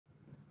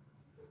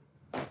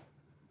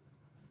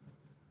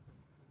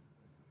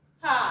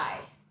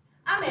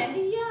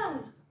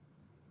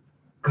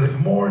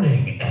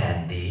morning,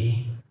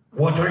 Andy.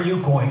 What are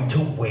you going to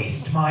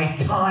waste my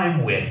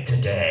time with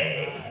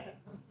today?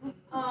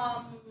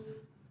 A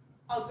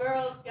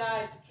Girl's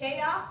Guide to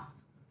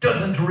Chaos?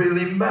 Doesn't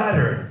really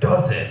matter,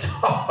 does it?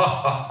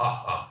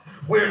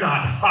 We're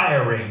not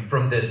hiring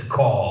from this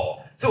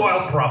call, so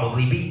I'll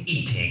probably be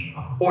eating,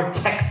 or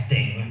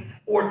texting,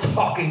 or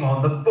talking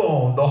on the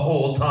phone the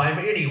whole time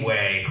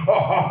anyway. Can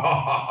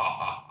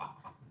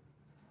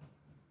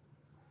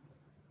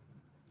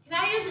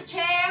I use a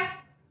chair?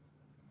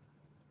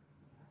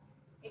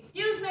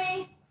 Excuse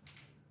me?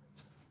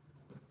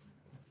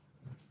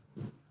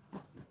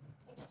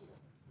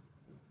 Excuse me.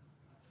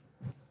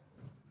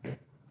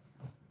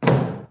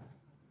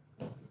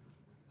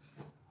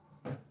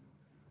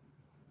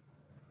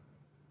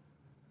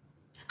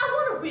 I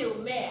want a real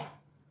man.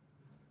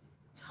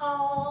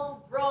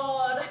 Tall,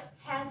 broad,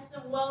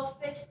 handsome,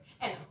 well-fixed,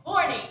 and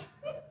horny.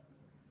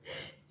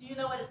 Do you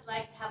know what it's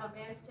like to have a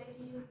man say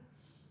to you,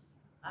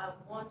 I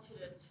want you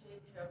to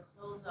take your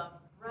clothes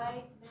off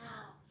right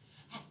now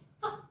and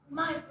fuck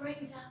my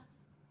brains out?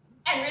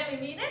 And really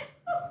mean it?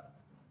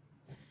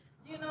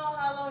 Do you know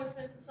how long it's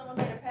been since someone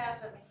made a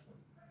pass at me?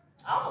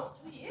 Almost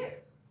 2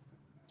 years.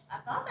 I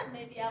thought that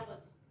maybe I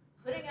was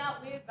putting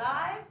out weird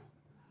vibes.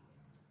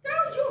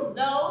 Girl, you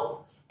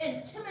know,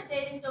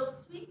 intimidating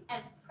those sweet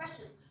and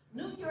precious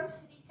New York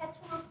City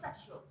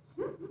heterosexuals.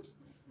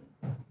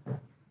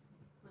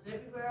 But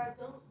everywhere I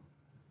go,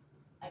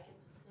 I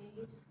get the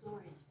same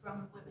stories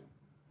from women.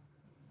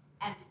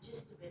 And the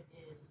gist of it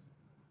is,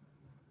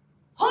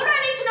 who do I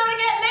need to know to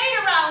get laid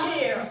around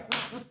here?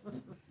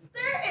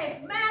 There is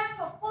mass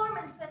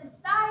performance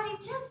anxiety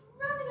just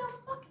running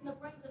amok in the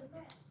brains of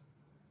men.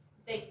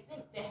 They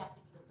think they have to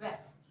be the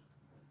best.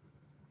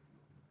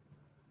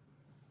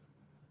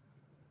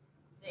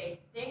 They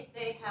think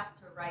they have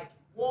to write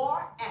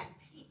war and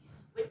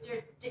peace with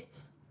their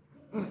dicks.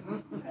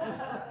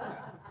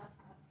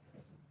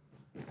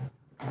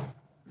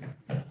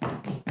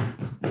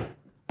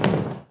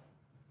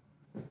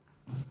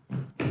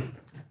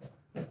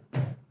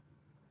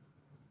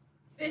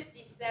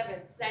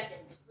 57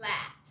 seconds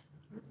flat.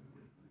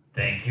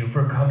 Thank you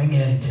for coming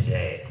in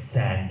today,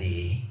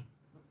 Sandy.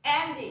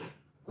 Andy.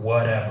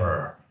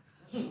 Whatever.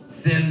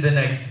 Send the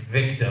next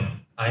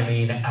victim, I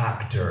mean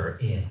actor,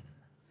 in.